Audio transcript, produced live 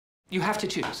You have to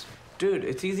choose. Dude,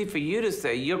 it's easy for you to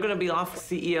say. You're gonna be off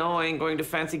CEO and going to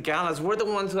fancy galas. We're the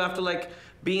ones who have to, like,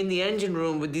 be in the engine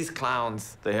room with these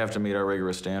clowns. They have to meet our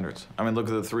rigorous standards. I mean, look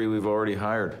at the 3 we've already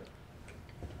hired.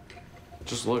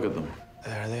 Just look at them.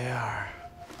 There they are.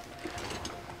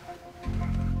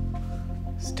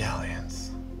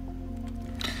 Stallions.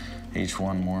 Each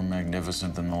one more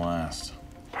magnificent than the last.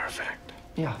 Perfect.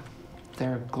 Yeah,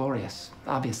 they're glorious,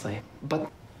 obviously. But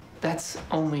that's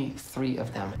only 3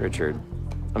 of them. Richard,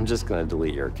 I'm just gonna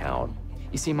delete your account.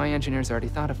 You see, my engineers already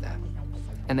thought of that.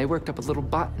 And they worked up a little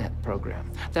botnet program.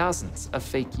 Thousands of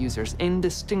fake users,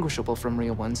 indistinguishable from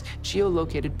real ones,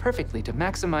 geolocated perfectly to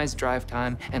maximize drive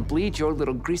time and bleed your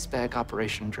little greasebag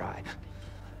operation dry.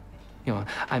 You know,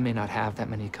 I may not have that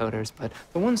many coders, but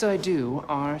the ones I do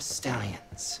are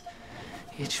Stallions.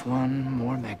 Each one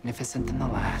more magnificent than the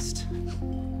last.